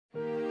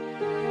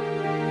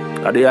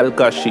At the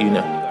Alkashi, I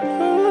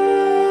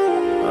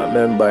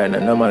remember,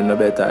 no man no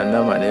better,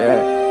 no man, yeah.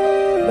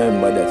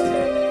 Remember that.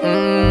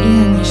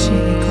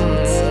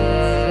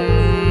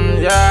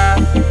 Yeah.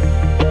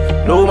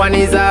 No man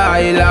is an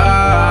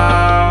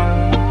island.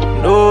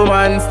 No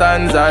man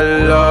stands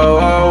alone.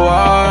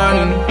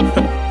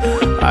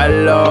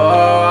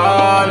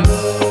 Alone.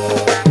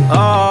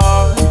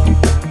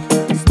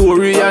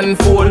 Story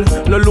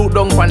unfold. No look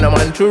down for no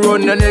man to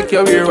run your neck,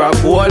 you wear a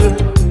goal.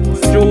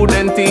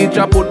 Student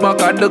teacher put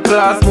back at the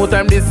class. More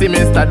time this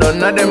semester done,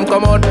 now them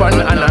come out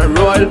pan and a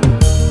roll.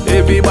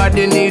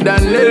 Everybody need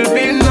an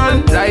helping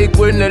hand. Like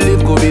when you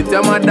little bit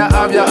your mother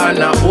have you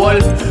on a hole.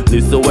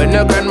 Listen when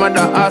your grandmother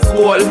ask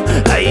school.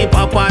 Hey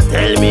papa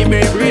tell me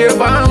be brave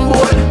and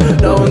bold.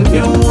 Don't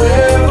you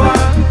ever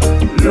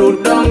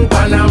look down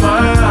pan a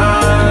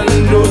man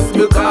just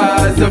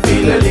because you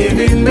feel a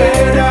living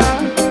better.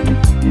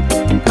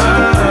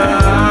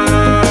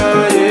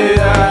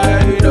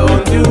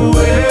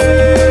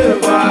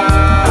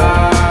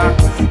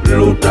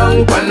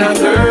 Down pan a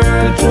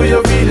girl, true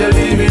you feel a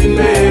living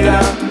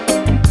better.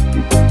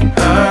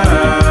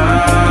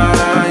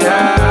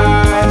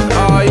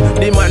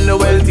 The man no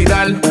wealthy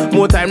than,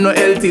 more time no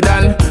healthy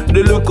than.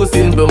 The look a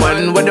simple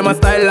man, when them a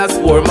style as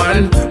poor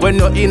man. When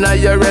you in a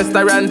your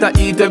restaurant to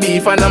eat a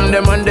beef and I'm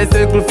them on the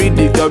circle feed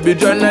the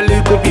cabbage and a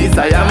little piece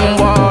I am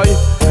boy.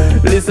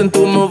 Listen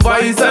to my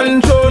voice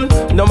and tone.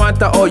 No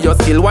matter how your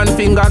skill, one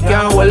finger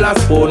can hold a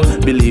spoon.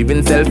 Believe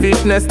in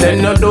selfishness,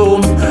 then you're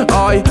doomed.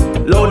 Oi,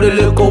 load the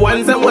little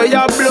ones and where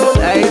you blow.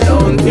 Hey,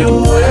 don't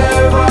you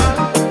ever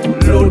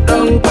look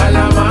down pan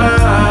a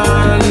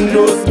man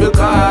just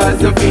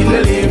because you feel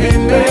a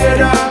living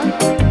better.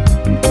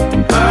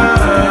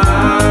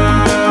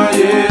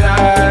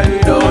 Yeah,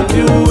 don't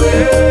you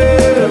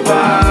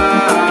ever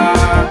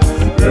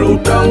look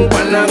down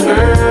pan a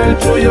girl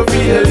so you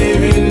feel a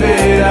living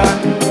better.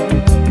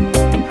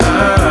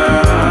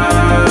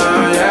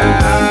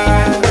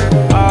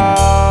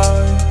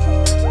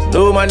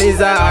 No man is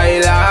an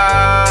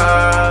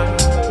island.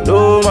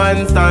 No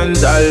man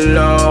stands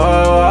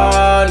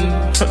alone.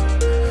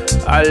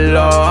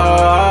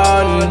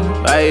 Alone.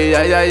 Ay,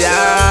 ay, ay,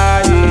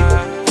 ay.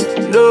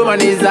 No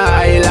man is an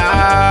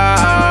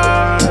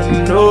island.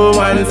 No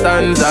man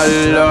stands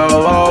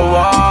alone.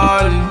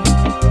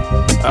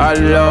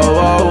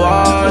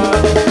 Alone.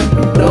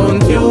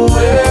 Don't you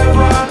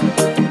ever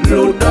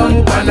look down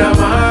on a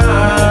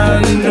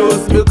man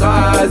just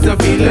because you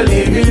feel a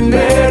living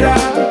better.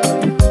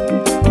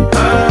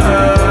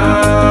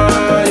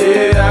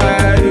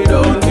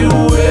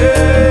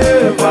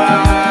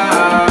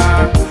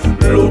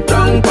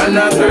 And a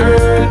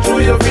girl,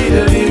 true you feel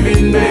a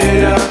living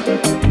better.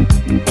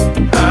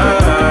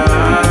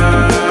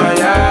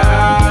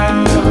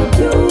 Yeah. Don't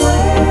you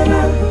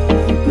ever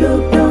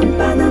look down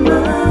on a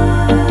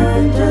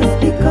man just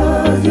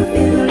because you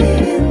feel a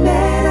living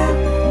better.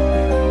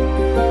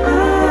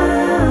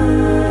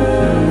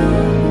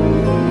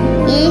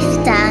 Give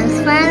thanks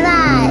for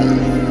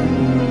life.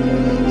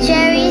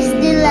 Cherish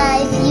the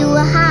life you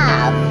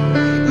have.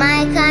 My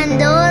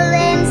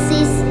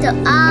condolences to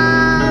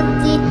all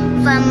the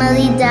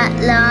family that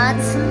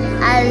lost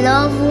a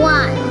loved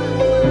one.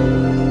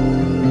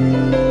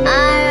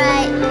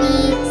 R.I.P.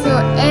 to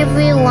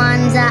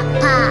everyone that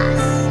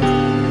passed.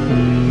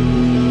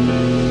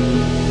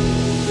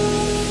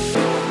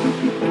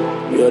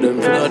 Yo, them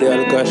know the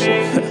Alkashi.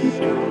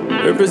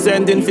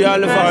 Representing for all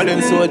the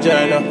fallen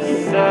soldiers,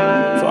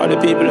 for all the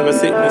people who have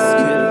sickness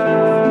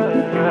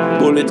kill,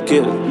 bullet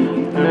kill.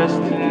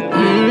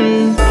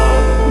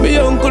 Me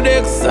uncle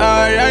Dex,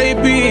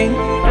 R.I.P.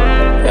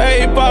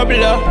 Hey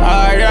Pablo,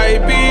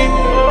 R.I.P.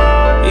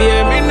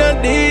 Yeah, me no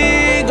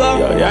digo.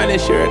 Yo, Yanni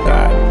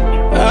Shirkan,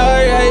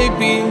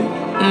 R.I.P.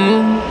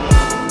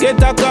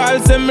 Get a call,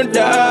 send me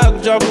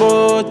dog, drop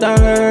out and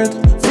hurt.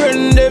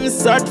 Friend them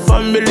sad,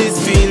 families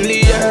feel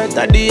the hurt.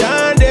 At the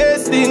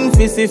hardest thing,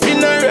 fi see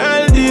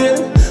funeral day.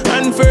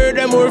 And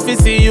furthermore, fi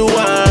see you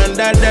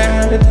under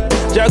dirt.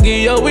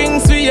 Jaggy your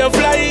wings, we you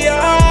fly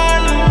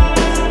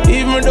on.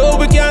 Even though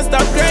we can't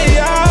stop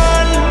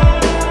crying.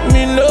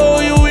 Me know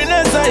you in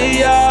a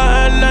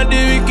Zion. Not the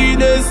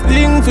wickedest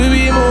thing for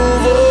we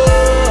move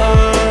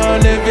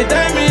on. Every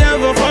time we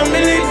have a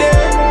family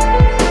day,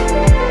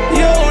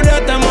 yo,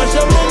 that a mash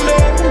up my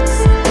mates.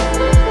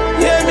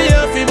 Yeah, me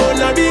have to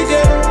burn a big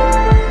head.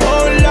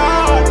 Oh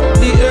Lord,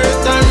 the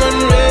earth and run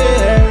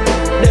red.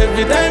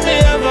 Every time we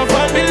have a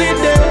family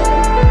day,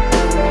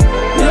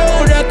 yo,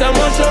 that a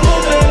mash up my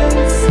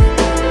mates.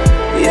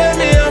 Yeah,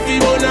 me have to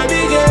burn a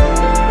big head.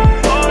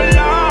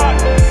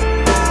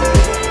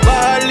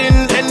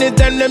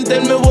 Anytime them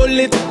tell me hold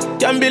it,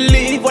 can't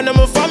believe when I'm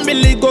a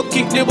family go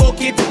kick the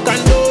bucket.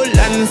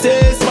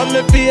 Condolences from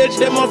my page,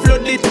 them a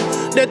flood it.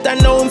 That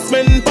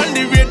announcement on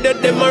the radio,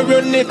 them a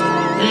run it.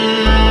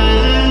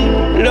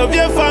 Love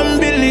your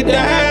family,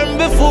 them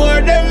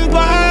before them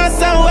pass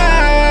away.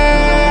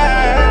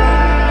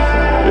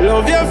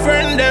 Love your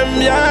friend, them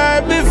yeah,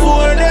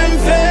 before them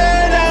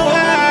fade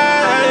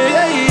away.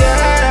 Yeah,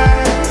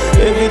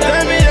 yeah. Every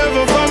time we have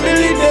a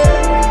family day,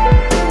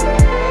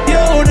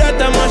 yo, that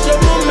a mash up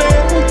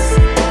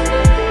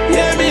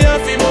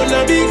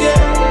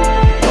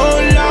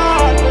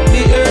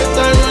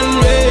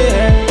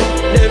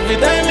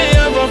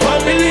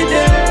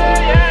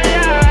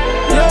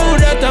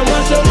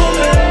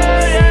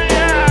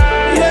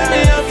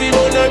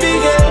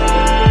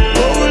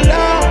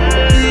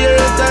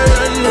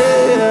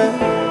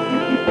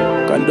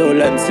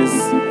condolences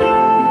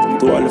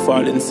to all the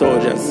fallen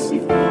soldiers,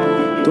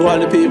 to all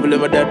the people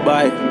that are dead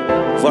by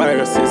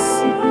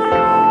viruses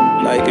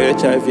like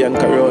HIV and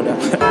Corona.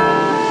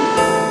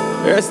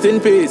 Rest in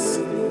peace.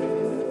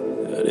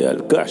 The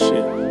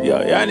Alkashi. Yo,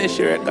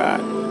 Yanishi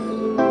record.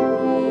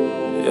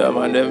 Yeah,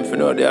 man, them for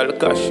know the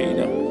Alkashi,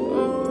 you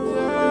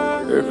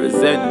know.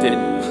 Representing.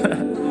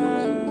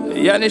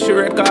 Yanishi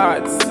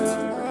records.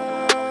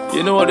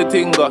 You know the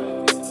thing go.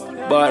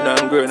 Born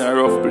and grown in a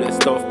rough place,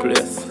 tough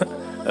place.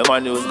 The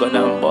man who's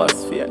gonna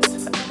bust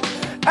fierce.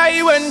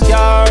 I went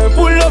car,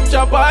 pull up,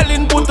 chop all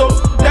in, put up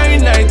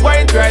 9 night,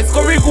 white rice,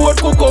 curry goat,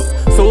 cook up.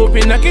 Soap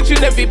in the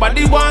kitchen,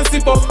 everybody want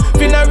sip up.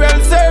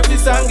 Funeral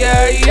service and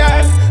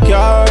yeah.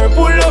 Car,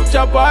 pull up,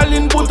 chop all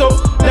in, put up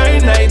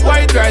 9 night,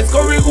 white rice,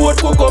 curry goat,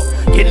 cook up.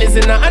 Guinness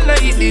in the hand, I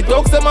eat the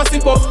dogs, them a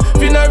sip up.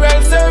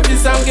 Funeral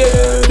service and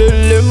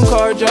tell them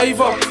car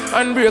drive up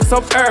and breaks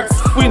up earth.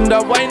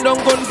 Window wind down,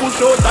 gun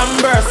push out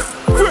and burst.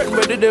 Friend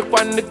ready there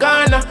on the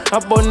corner,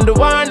 upon the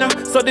wanna.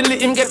 Suddenly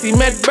him get him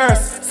head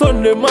burst.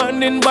 Sunday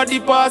morning body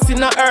pass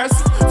in a hearse.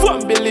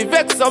 One Billy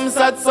vex, some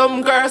sad,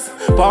 some curse.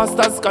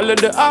 Pastors call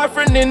the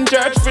offering in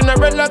church.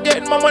 Funeral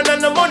again, mama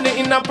and the money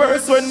in a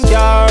purse. When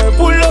car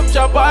pull up,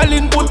 chop all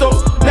in, put up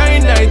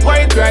 9 night,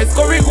 white rice,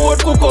 curry goat,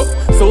 cook up.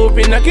 Soap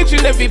in the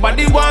kitchen,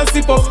 everybody want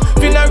sip up.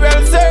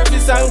 Funeral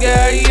service and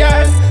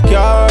yeah.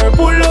 Car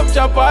pull up,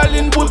 chop all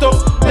in, put up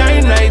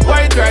 9 night,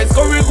 white rice,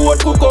 curry goat,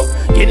 cook up.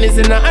 Guinness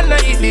in the hand, I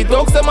eat the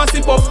dogs, them a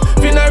sip up.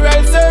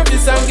 Funeral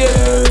service and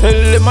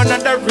tell them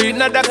another read,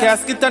 another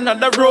casket,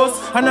 another rose.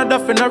 Another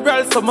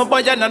funeral, some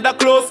buy another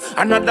clothes.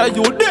 Another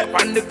you there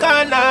on the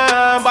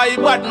corner. By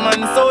bad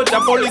man, soldier,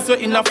 police were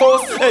in a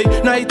force. Hey,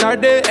 night or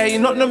day, hey,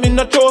 not no me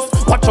no trust.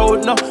 Watch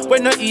out now,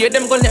 when you hear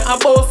them gonna a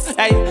boss.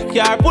 Hey,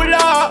 car pull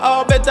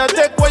up, better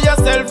take for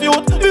yourself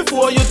youth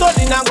before you turn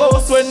in a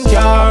ghost. When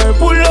car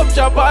pull up,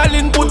 chop all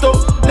in, put up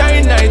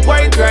 9 night,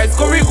 white rice,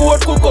 curry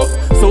goat, cook up.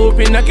 Soap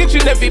in the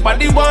kitchen,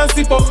 everybody want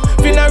sip up.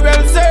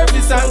 Funeral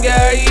service and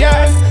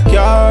yeah.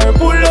 Car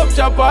pull up,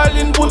 chop all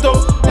in, put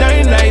up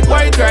 9 night,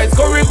 white rice,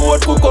 curry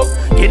goat, cook up.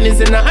 Guinness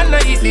in the hand,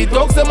 I eat the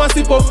dogs, them a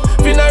sip up.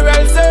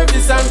 Funeral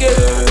service and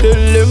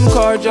tell them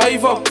car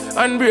drive up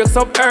and breaks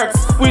up earth.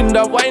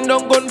 Window wind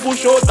down, gun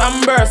push out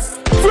and burst.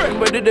 Friend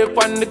ready there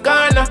on the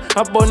corner,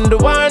 upon the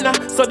wanna.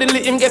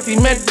 Suddenly him get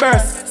him head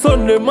burst.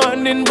 Sunday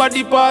morning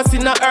body pass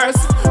in a hearse.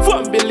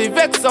 One Billy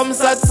vex, some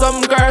sad,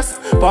 some curse.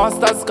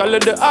 Pastors call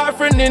the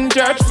offering in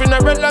church.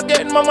 Funeral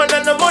again, mama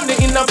and the money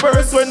in a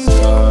purse. When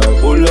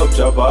pull up,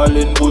 chop all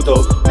in, put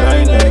up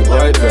 9 night,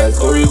 white rice,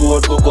 curry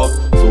goat, cook up.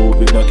 Soap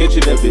in the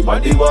kitchen,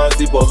 everybody want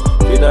sip up.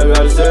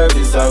 Funeral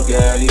service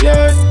again,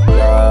 yeah.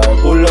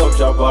 Pull up,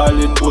 chop all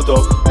in, put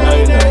up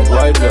 9 night,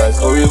 white rice,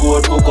 curry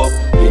goat, cook up.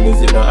 Guinness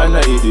in the hand, I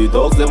eat the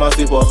dogs, them a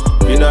sip up.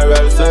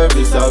 Funeral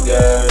service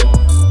again.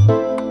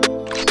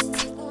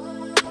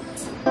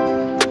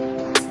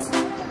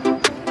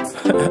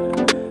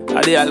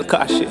 The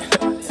Alkashi,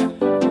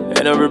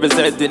 and I'm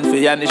representing for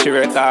Yanishi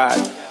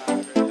record.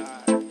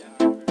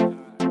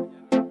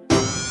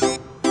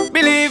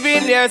 Believe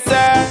in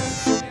yourself,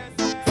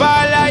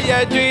 follow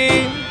your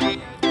dream.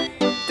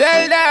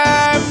 Tell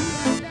them.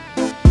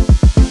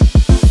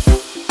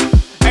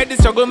 Hey, the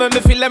struggle make me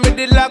feel like me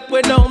the lock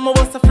when now I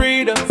was a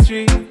freedom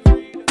street.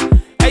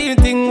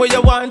 Anything what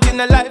you want in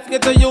a life,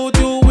 get to you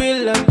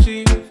will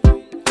achieve.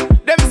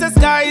 Them say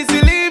sky is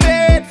the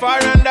limit,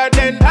 far under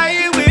than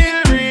I will.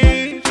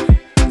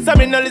 So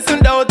me no listen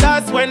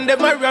doubters when them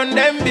a run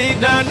them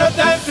big. Nah, no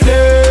time for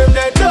them.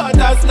 The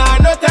doubters, nah,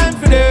 no time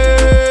for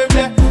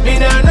them. Me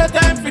nah, no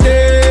time for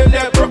them.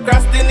 They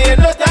procrastinate,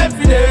 no time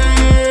for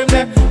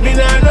them. Me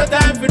nah, no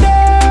time for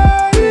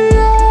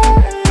them.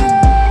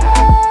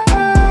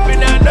 Me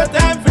nah, no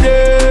time for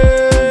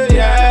them.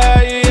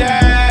 Yeah.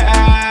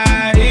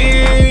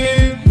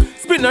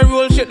 Spin a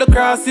roll, shake the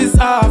crosses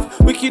off.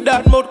 Wicked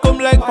that mouth come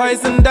like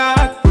poison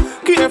dart.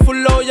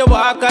 Careful how you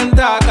walk and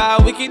talk.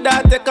 A wicked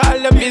that take all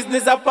the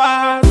business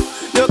apart.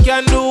 You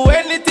can do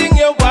anything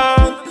you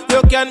want.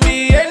 You can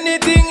be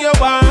anything you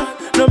want.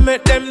 Don't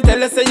make them tell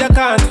you say you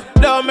can't.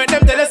 Don't make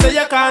them tell you say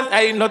you can't.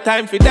 Ain't no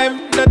time for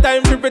them, no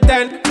time to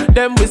pretend.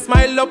 Them we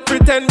smile up,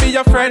 pretend be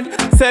your friend.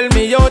 Sell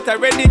me out,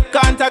 already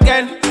can't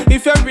again.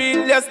 If you're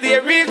real, just stay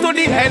real to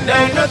the end.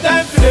 Ain't no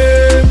time for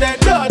them. The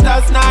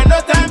daughters, nah,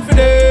 no time for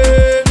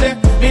them.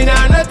 Me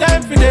nah, no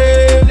time for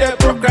them. They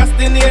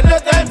procrastinate, no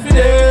time for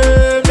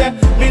them.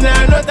 Me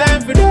nah, no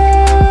time for them.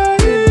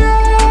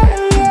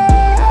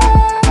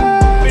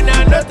 Me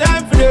nah, no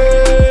time for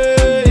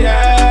them.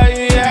 Yeah.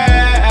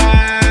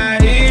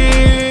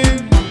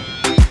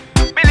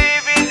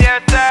 Believe in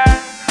yourself,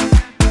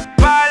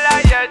 follow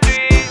your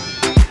dream.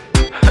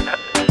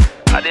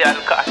 The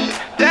Alkashi.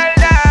 Tell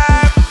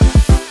them.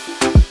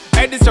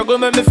 Hey, the struggle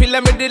make me feel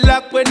like me the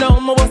lock when now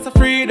I was a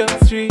freedom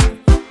street.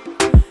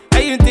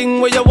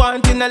 Anything what you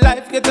want in a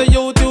life, get to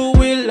you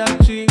will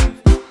achieve.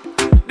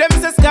 Them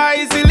say sky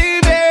is the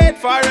limit,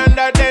 far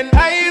under than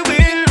I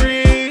will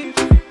reach.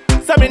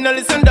 So me no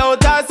listen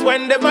doubters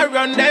when them a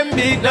run them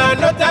big. Nah,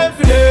 no time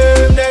for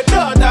them. The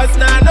daughters,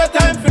 nah, no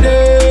time for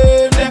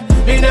them.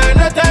 Me nah,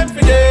 no time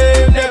for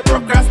them. They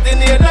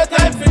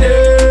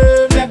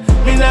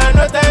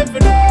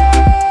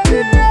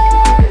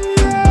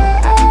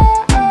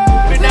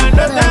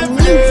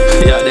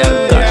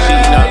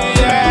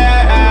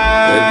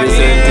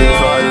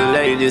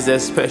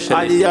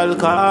especially the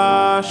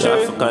Alkashi. the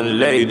African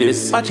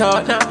ladies. Watch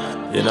out now.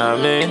 You know what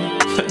I mean?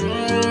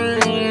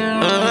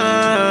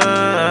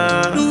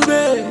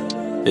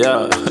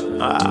 Yeah.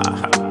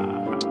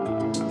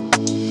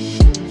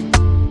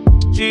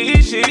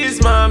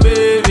 She's my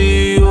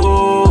baby,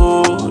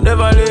 oh,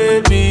 never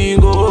let me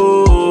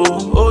go.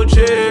 Oh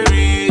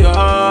cherry,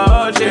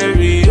 oh.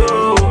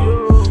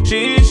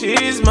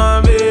 She's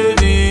my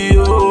baby,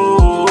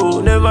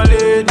 oh, never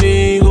let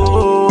me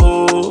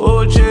go.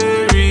 Oh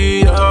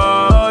cherry,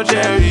 oh.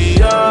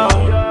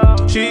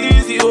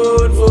 She's the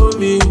one for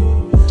me.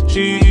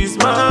 She's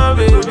my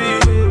baby,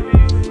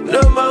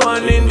 number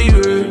one in the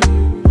world.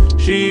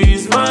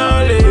 She's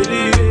my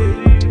lady.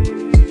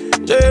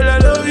 Girl, I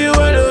love you,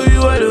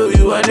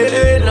 and it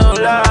ain't no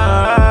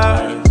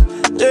lie.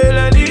 Girl,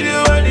 I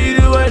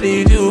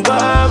need you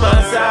by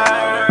my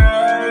side.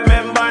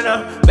 Remember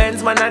now,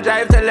 Benz man I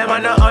drive, tell them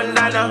I'm not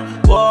under now.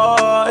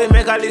 Boy,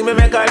 make a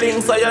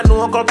link, so you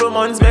know a couple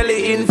months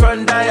belly in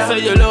front of you. So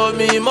you love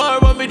me more,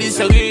 but me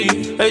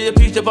disagree. Hey, you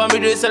picture up on me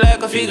dress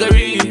like a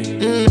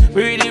figurine.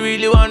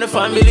 Really want a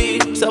family,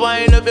 so why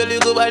ain't a belly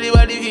good body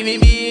for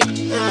me?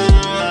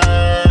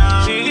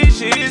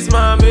 She's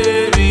my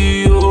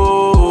baby,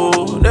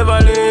 oh, never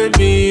let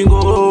me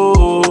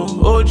go.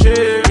 Oh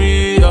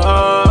cherry,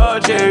 oh.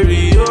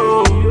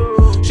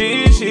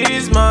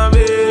 She's my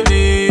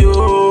baby,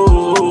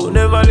 oh,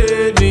 never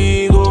let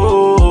me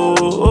go.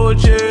 Oh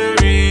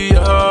cherry,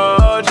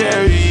 oh.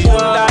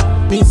 That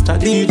Mr.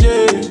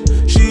 DJ,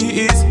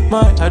 she is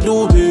my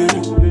adobe.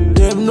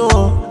 Them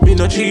know me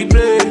no cheat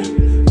play.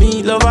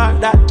 Me love her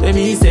that when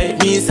me say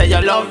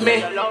you love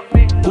me.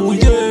 Ooh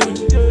yeah.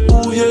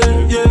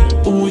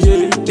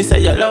 Me say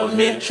you love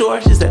me,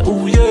 sure. She say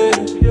ooh yeah.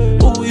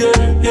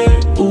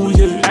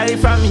 I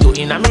from you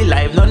in a me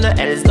life, none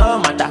else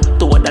don't matter.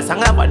 To what the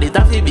song about it,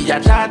 I feel be a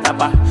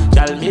chatapa.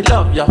 Girl, me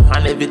love you,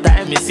 and every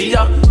time me see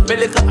you, me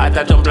little heart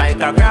a jump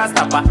like a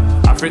grasshopper.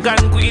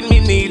 African queen me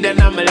need and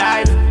I'm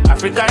alive.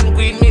 African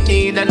queen me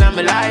need and I'm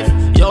alive.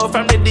 Yo,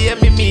 from the day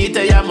me meet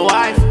her, you're my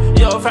wife.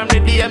 Yo, from the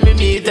day me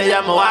meet her,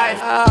 you're my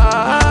wife.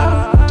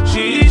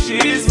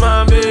 She's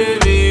my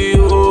baby,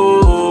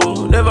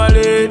 oh, never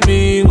let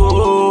me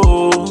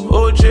go.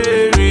 Oh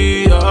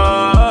cherry,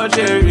 oh.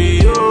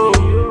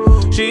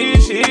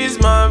 She's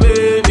my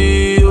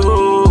baby,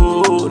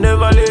 oh,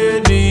 never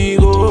let me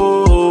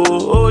go.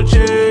 Oh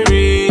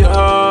cherry,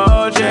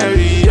 oh.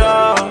 Cherry,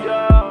 oh.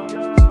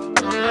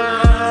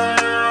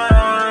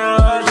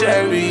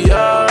 Cherry,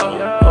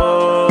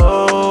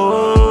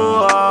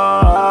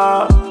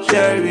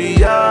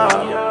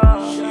 oh.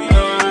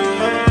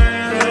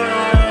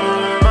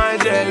 My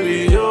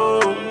cherry,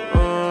 oh.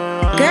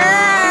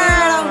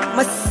 Girl,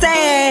 must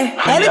say,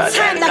 every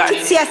time that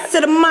kitty has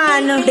to the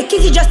man, the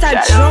kitty just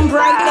a jump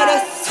right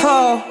there,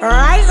 so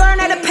right on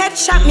at the pet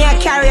shop, me a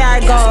carry her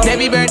go.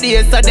 Debbie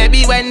birthday, so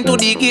Debbie went to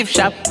the gift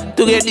shop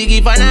to get the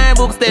gift and her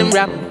books them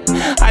wrap.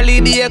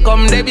 Holiday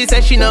come, Debbie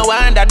say she no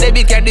want that.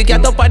 Debbie carry the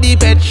cat up at the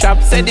pet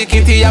shop. Said the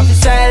kitty have to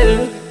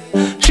sell.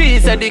 She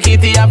said the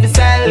kitty have to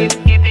sell.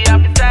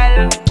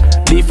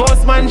 The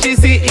first man she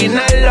see in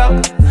her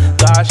luck,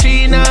 cause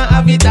she nah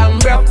have it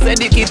and broke. Said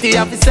the kitty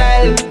have to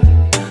sell.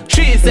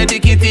 She said the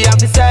kitty have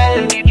to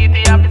sell.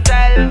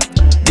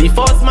 The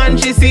first man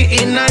she see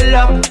in her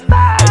luck,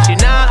 and she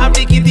nah have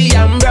the kitty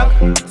and broke.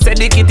 Said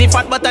the kitty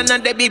fat but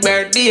not the big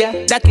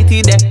birthday. That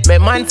kitty there, my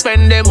man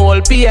spend them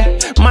all pay.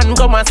 Man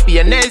come and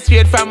spay nail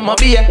straight from my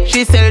beer.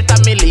 She sell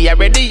Tamili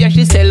already, yeah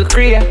she sell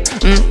Korea.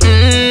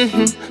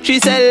 She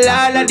sell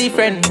all of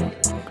different.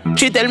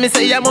 She tell me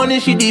say your money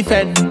she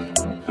defend.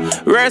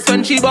 Worse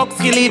when she box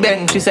killy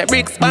bang. She said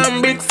bricks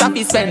pan bricks have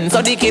to spend.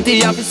 So the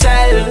kitty have to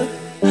sell.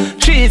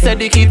 She said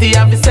the kitty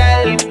have to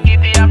sell.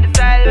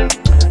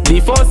 The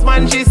first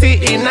man she see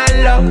in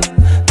her luck,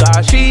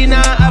 cause she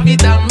nah have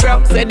it and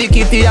broke. Said the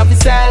kitty have to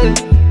sell.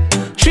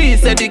 She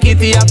said the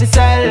kitty have to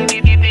sell.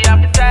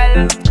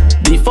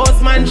 The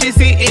first man she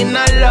see in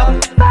her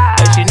luck,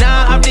 and she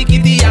nah have the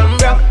kitty and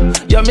broke.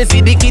 Yo, me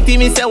see the kitty,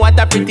 me say what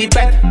a pretty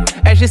pet.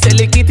 And she sell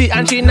the kitty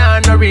and she nah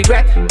no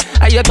regret.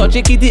 And you touch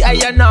the kitty and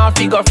you nah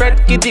figure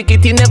fret.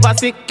 Kitty never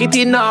sick,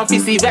 kitty nah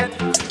fizzy vet.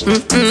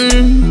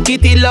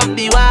 Kitty love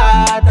the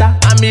water,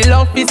 and me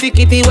love fizzy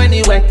kitty when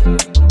it wet.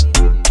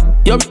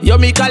 Yo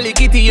me call the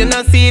kitty, you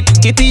not see it.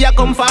 Kitty ya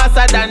come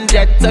faster than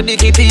jet, so the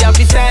kitty have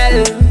to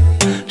sell.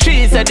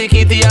 She said the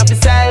kitty have to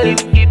sell.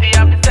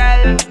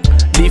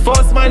 The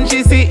first man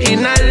she see in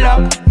her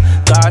luck,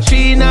 cause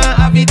she nah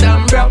have it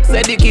and broke.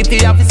 Said the kitty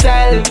have to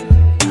sell.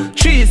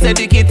 She said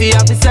the kitty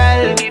have to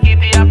sell.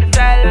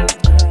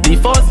 The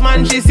first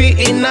man she see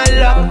in her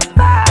luck,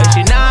 and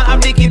she nah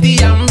have the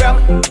kitty and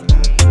broke.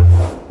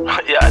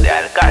 Yeah, the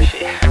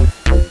Alkashi.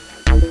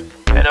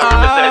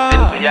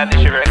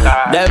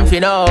 Them fi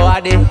know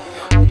what they,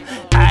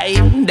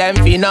 them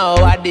fi know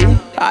what they.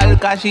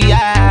 Alkashi,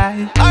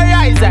 yeah.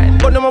 Alright then,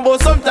 but them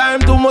about sometime.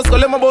 Too much call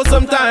them about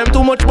sometime.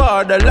 Too much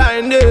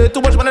borderline, yeah.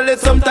 Too much wanna let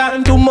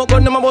sometime. Too much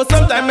gun them about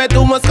sometime.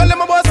 Too much call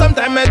them about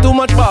sometime. Too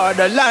much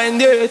borderline,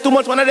 yeah. Too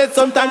much wanna let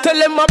sometime. Tell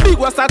them a big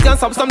was start can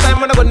stop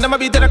sometime. When I gun them a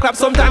beat in a crap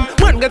sometime.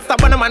 Man get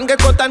stop and a man get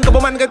cut and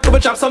couple man get couple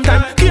chop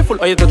sometime. Careful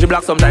or you touch the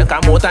block sometime.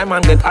 Come more time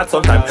man get hot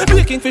sometime.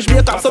 Baking fish be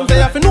a cop sometime.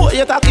 You have to know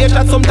you talk a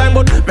shot sometime.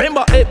 But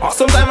remember, hey,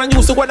 sometime man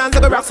used to go dance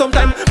like a rock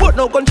sometime. But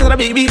no gun shot a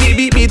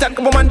beat and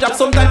couple man drop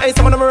sometime. Hey,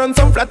 some of them run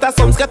some flat,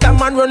 some scatter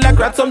man run like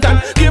rat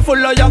sometime. Careful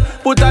lawyer,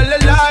 put all the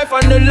life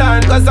on the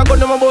line. Cause I got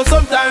them about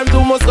sometime.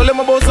 Too much call them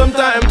about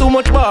sometime. Too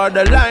much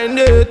borderline,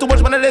 yeah. Too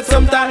much man let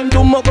sometime.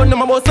 Too much gun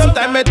them about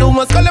sometime. Too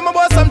much call them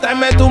about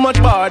sometime. Too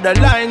much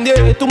borderline,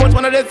 yeah. Too much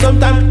man let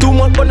sometime. Too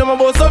much gun them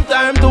about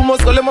sometime. Too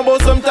much call them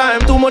about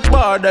sometime. Too much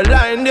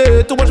borderline,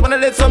 yeah. Too much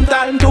man let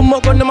sometime. Too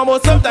much gun them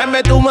about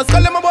sometime. Too much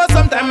call them about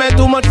sometime.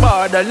 Too much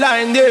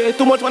borderline, yeah.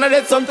 Too much man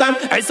let sometime.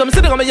 Hey, some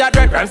sitting on my yard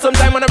right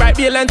sometime. When I write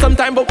be a line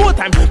sometime, but more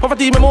time.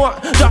 Poverty me more.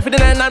 Drop it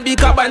in and be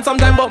carbine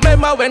sometime. But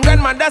remember when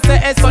grandmother say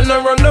hey son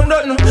no run down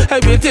nothing. Hey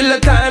wait till the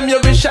time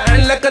you be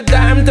shine like a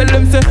dime. Tell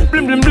them say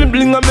bling bling bling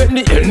bling and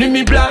make the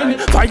enemy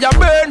blind. Fire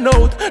burn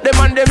out, them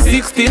and them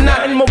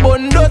 69. My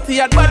bun dirty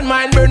at bad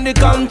mind burn the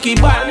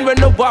concubine. When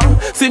the bomb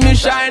see me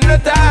shine no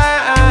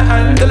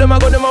time. Tell them I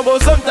got them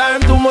about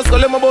sometime. Too much call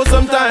them about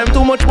sometime.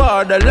 Too much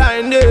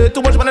borderline, yeah.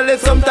 Too much wanna let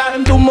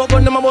sometime. Too much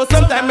gun them about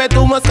sometime.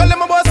 Too much call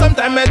them about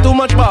sometime. Too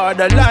much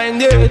borderline,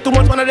 yeah. Too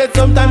much wanna let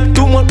sometime.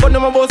 Too much gun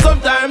them about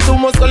sometime. Too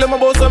much call them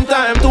about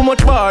sometime. Too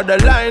much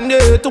borderline,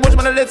 yeah. Too much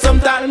wanna let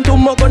sometime. Too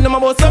much gun them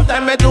about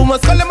sometime. Too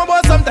much call them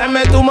about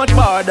sometime. Too much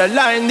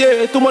borderline,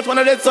 yeah. Too much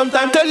wanna let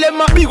sometime. Tell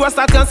them a big was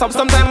start can stop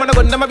sometime. When I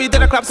gun them a beat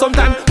in a crap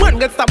sometime. Man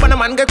get stop and a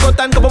man get cut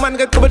and couple man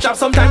get couple chop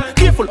sometime.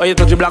 Careful or you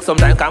touch the block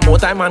sometime. Come more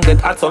time man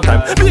get hot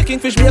sometime. Baking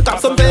fish be a cop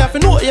sometime. You have to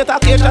know you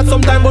talk a shot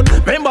sometime. But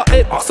remember,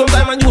 hey,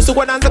 sometime man used to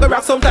go dance like a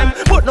rock sometime.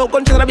 But no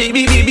gun shot a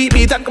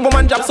beat and couple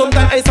man drop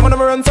sometime. Hey, some of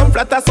them run some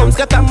flat, some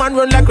scatter man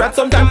run like rat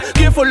sometime.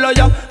 Careful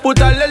lawyer,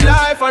 put all the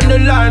life on the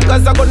line.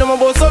 Cause I got them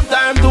about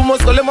sometime. Too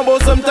much call them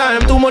about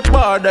sometime. Too much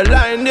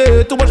borderline,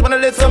 yeah. Too much wanna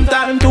let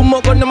sometime. Too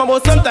much gun them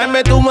about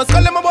sometime. Too much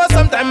call them about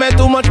sometime.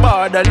 Too much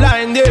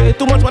borderline, yeah.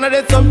 Too much wanna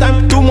let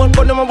sometime. Too much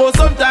gun them about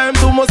sometime.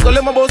 Too much call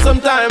them about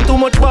sometime. Too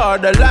much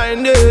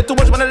borderline, yeah. Too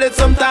much wanna let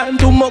sometime.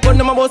 Too much gun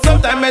them about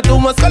sometime. Too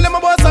much call them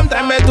about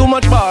sometime. Too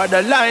much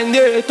borderline,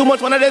 yeah. Too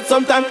much wanna let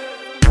sometime.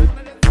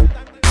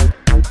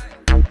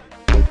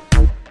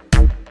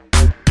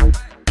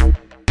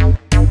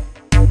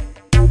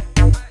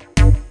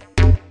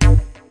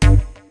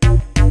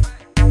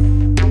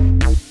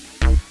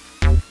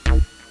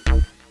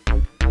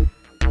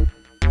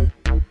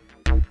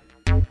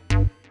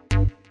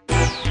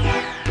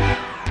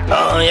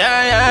 Oh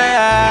yeah, yeah,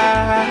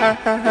 yeah,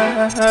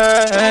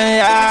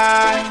 yeah.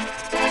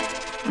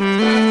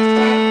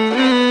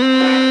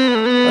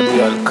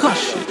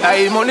 Alkashi.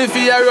 Hey, money for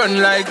you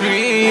run like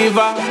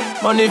river.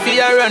 Money for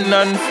you run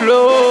and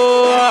flow.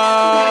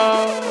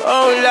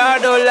 Oh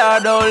lord, oh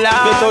lord, oh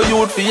lord. Get a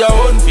youth for your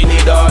own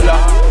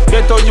 $50.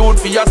 Get a youth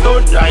for your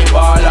stunt like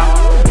baller.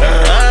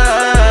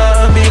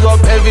 Big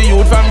up every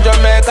youth from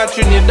Jamaica,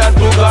 Trinidad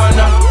to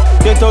Ghana.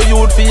 Get a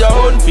youth for your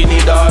own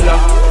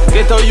 $50.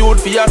 Get a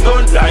youth for your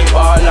stunt like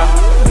baller.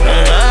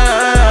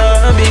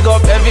 Big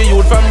up every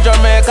youth from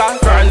Jamaica,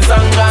 France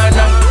and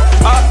Ghana.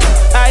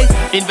 I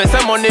invest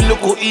some money, look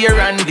who here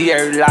and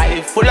there.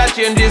 Life full of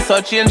changes,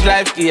 so change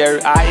life here.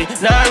 I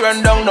now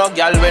run down no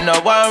girl when no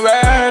one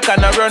work,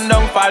 and I run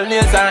down fall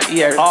nails and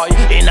ear. Oh,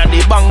 inna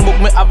the bank book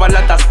me have a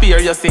lot of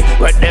spare. You see,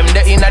 with them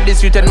there inna the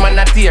street and man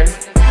a tear.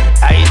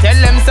 I tell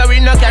them so we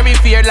no carry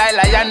fear like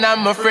lion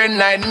and my friend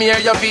nightmare.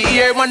 You fi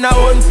hear man a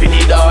own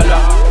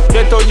 $50.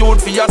 Get a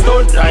youth for your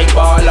stunt like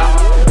baller.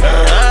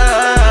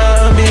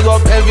 Big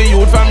up every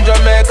youth from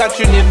Jamaica,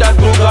 Trinidad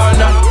to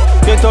Ghana.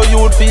 Get a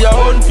youth for your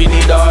own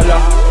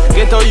 $50.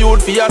 Get a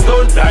youth for your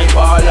stunt like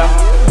baller.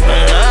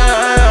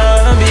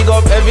 Big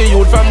up every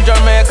youth from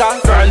Jamaica,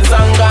 France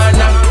and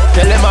Ghana.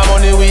 Tell them my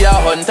money we a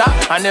hunter,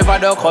 I never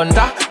duck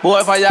hunter.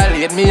 Boy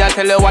violate me, I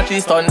tell you what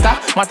is stunter.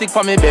 Matic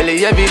for me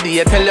belly every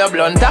day, tell you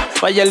blunter.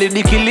 Violate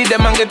the kill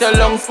them and get a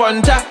long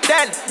sponger.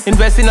 Then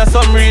invest in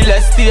some real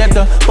estate.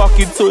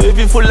 Pocket so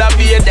heavy full of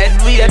beer dead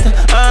weight.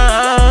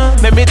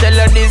 Let me tell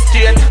you this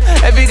straight.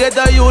 Every get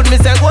a youth, me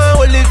say go and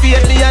hold it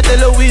faith. Me I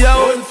tell you we a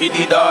own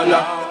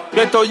 $50.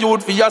 Get a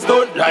youth for your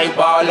stunt like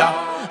baller.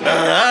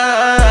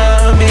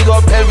 Big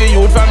up every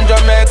youth from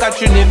Jamaica,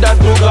 Trinidad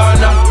to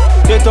Ghana.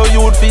 Get a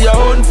youth for your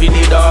own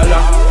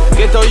 $50.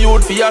 Get a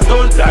youth for your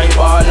stunt like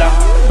baller.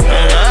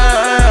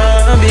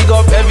 Big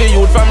up every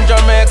youth from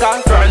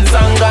Jamaica, France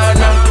and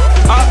Ghana.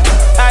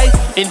 I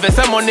invest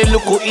some money,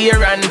 look who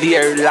here and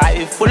there.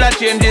 Life full of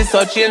changes,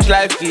 so change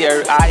life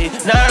here. I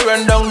now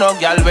run down no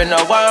girl when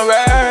no one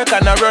work,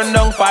 and I run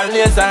down fall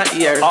nails and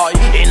ear. Oh,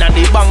 inna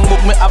the bank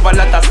book me have a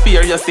lot of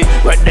spare. You see,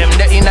 with them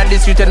there inna the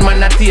street and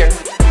man a tear.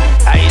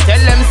 I tell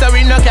them so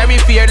we no carry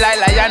fear like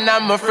lion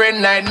and my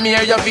friend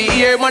nightmare. You fi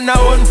hear man a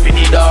own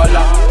 $50.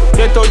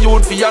 Get a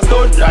youth for your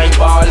stunt like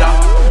baller.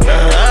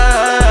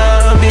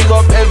 Big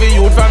up every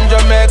youth from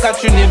Jamaica,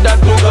 Trinidad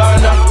to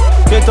Ghana.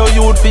 Get a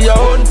youth for your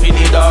own, for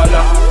the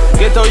dollar.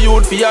 Get a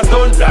youth for your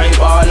stunt like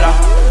baller.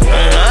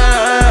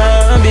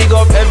 Big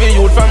up every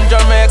youth from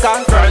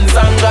Jamaica, France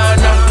and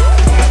Ghana.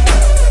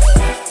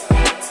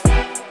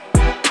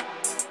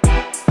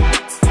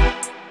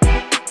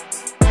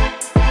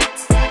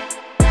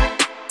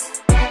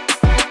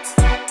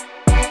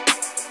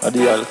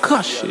 The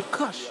Alkashi.